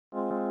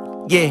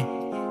Yeah,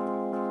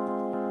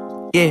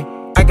 yeah.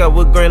 I got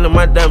what grand in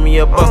my dummy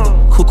up.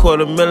 Cool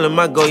 $250,000 in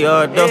my go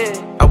yard though.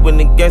 I win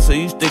the game, so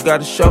you still got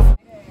to shuffle.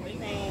 New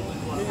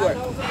York.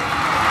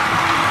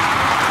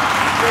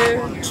 The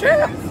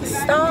trip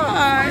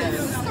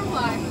starts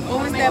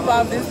when we step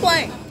off this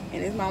plane.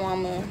 And it's my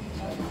mama.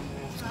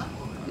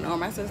 I know where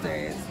my sister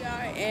is.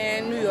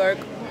 In New York.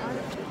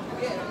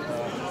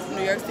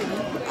 New York City.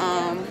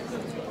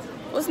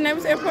 What's the name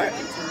of the airport?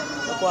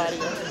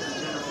 LaGuardia.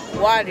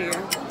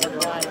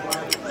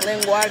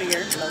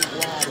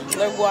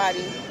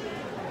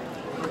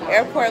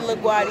 Airport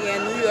LaGuardia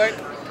in New York.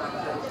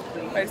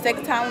 For the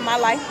second time in my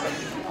life.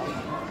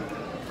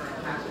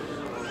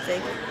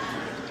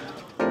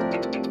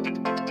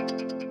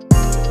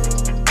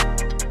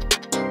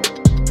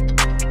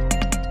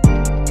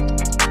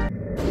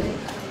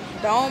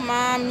 Don't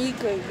mind me,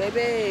 cause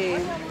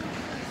baby,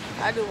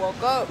 I just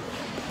woke up.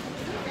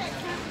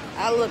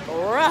 I look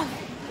rough.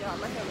 Y'all,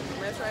 my hair looks a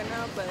mess right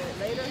now, but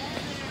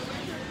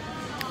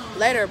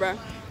later, bro.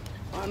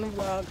 On the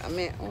vlog, I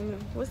meant on the,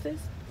 what's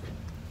this?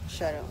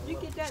 Shuttle. You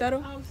get that?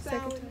 Shuttle?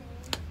 Second time.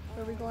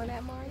 Where we going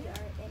at, Mario?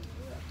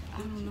 I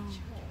don't know.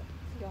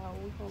 Y'all,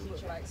 we gonna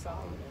look like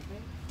something.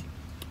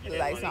 Look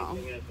like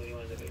something.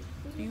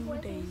 Few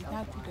days,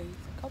 not 2 days,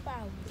 a couple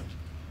hours.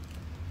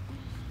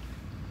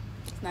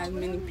 Not as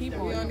many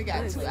people. We only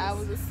got 2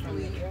 hours of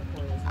sleep.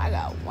 I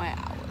got 1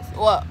 hour.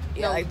 Well,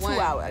 yeah, no, like 2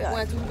 hours. I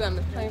got 2 on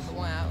the plane for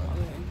 1 hour.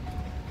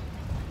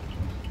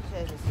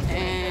 Okay.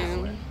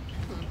 And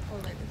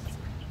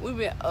we've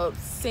been up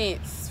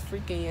since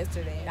freaking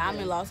yesterday.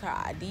 Diamond lost her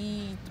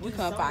ID. We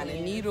couldn't find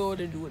a needle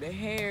to do the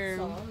hair.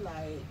 So I'm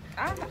like,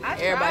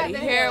 everybody's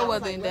hair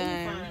wasn't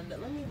done.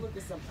 Let me look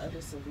at some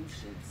other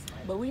solutions.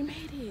 But we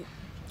made it.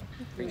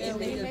 Yeah,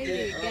 we made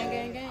it.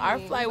 Gang. Our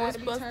flight was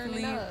supposed to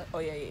leave. Oh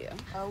yeah.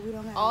 Oh, we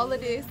don't have all of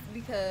this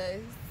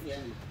because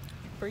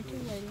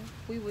freaking lady.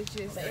 We was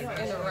just in a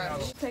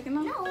rush. Taking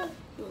off?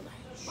 No.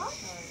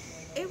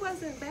 It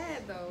wasn't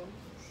bad though.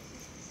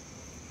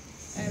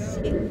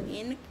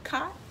 In the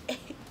car.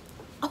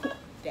 Oh,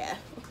 damn.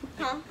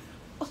 Huh?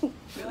 Oh,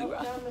 really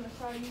rough. I'm in the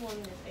car. You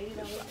wanted $80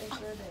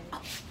 extra a day.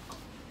 Okay,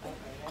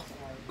 that's all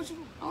right. What you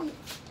on it?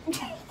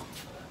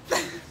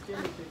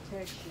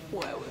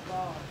 What?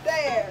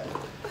 There.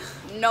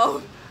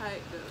 No.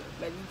 Piped up.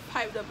 Baby,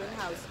 piped up in the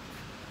house.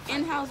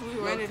 In house, we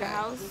rented a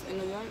house in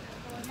New York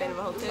instead of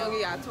a hotel. We're gonna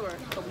get y'all a tour.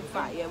 So we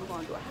fine. Yeah, we're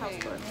gonna do a house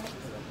tour.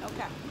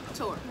 Okay.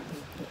 Tour.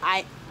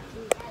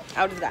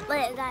 I'll do that.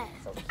 But guys,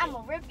 I'm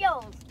gonna rip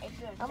yours.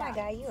 Oh my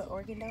god, you an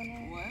organ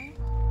donor? What?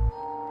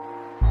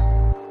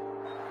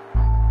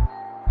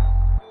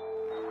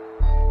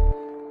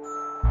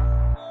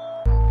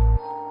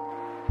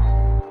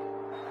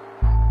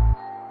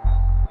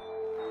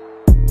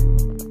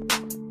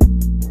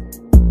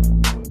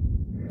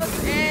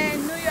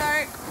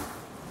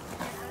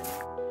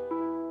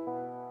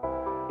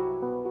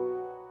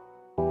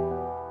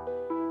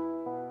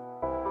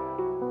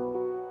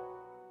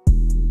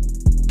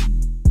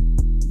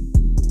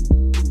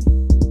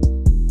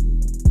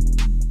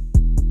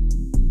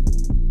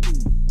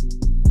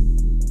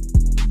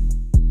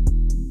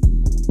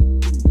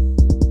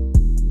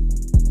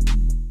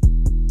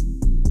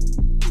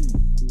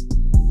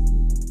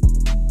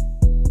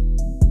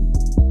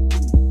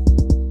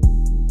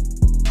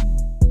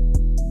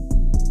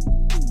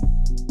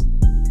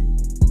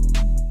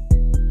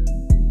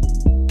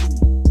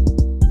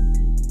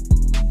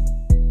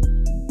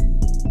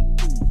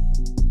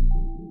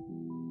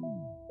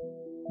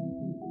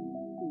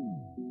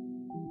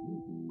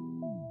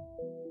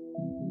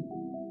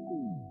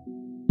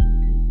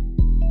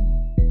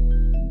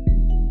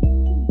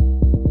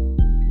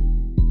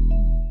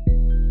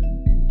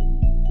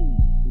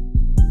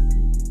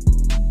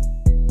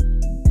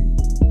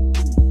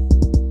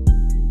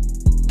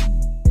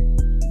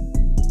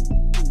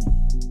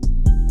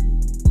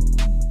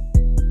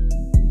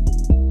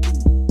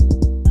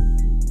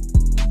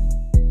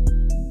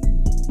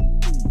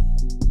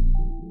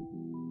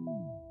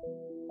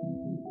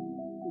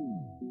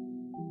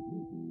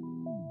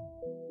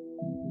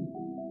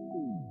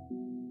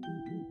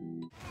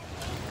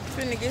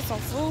 Finna get some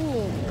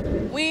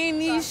food. We in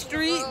these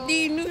streets,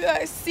 these New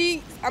York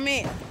seats.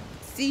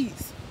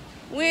 Seats.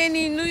 We in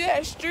these New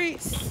York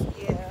streets.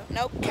 Yeah.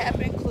 No cap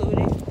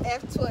included.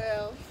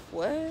 F12.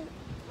 What?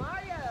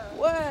 Mario.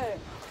 What?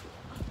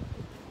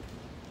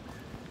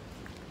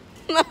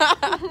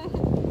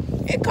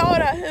 It's cold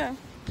out here.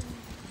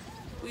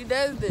 We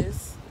does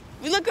this.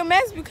 We look a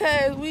mess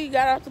because we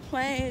got off the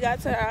plane, got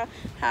to our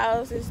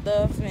house and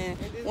stuff, and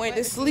went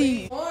to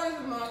sleep.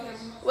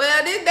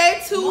 Well, this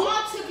day 2.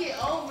 Mom took it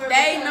over.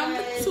 Day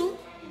number 2.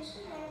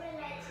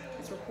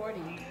 It's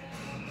recording.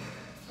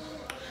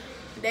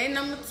 Day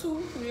number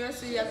 2. New York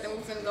City. I think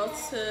we're gonna go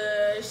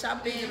to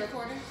shopping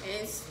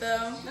and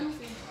stuff. Let me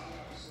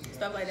see.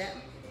 Stuff like that.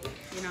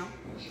 You know.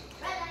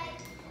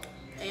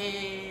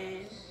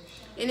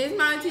 And it's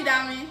my auntie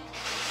Diamond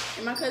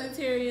and my cousin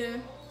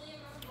Tyria,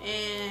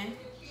 and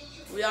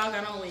we all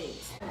got on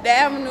wigs. The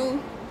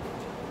Avenue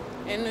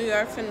in New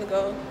York finna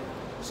go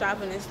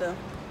shopping and stuff.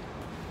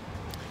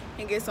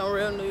 and get some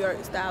real New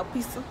York style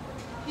pizza. So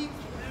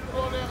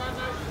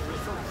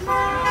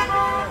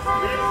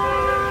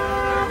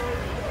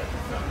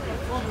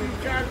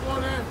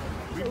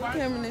we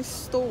came in this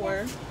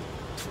store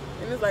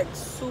and it's like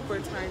super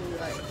tiny,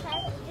 like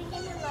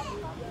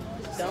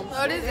dumb.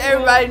 So this is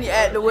everybody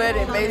at the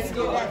wedding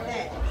basically.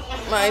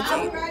 My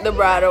auntie, the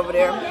bride over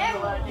there.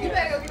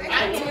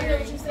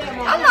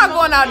 I'm not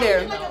going out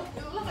there.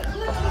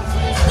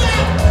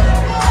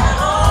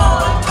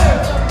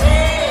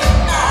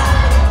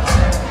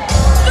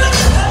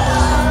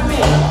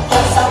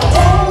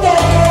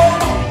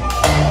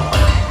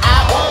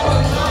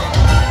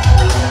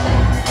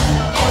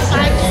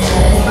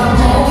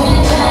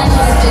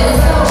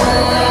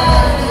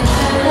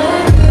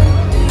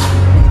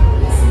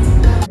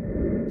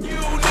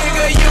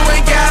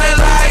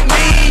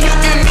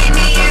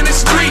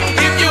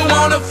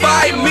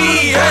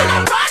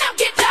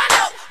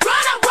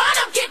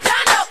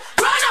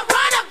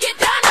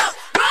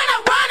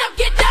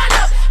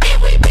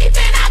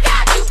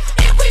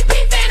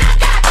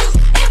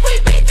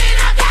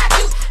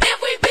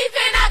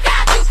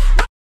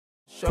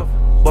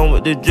 Bone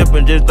with the drip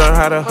and just learn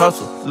how to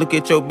hustle. Look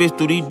at your bitch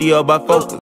through these DL by focus.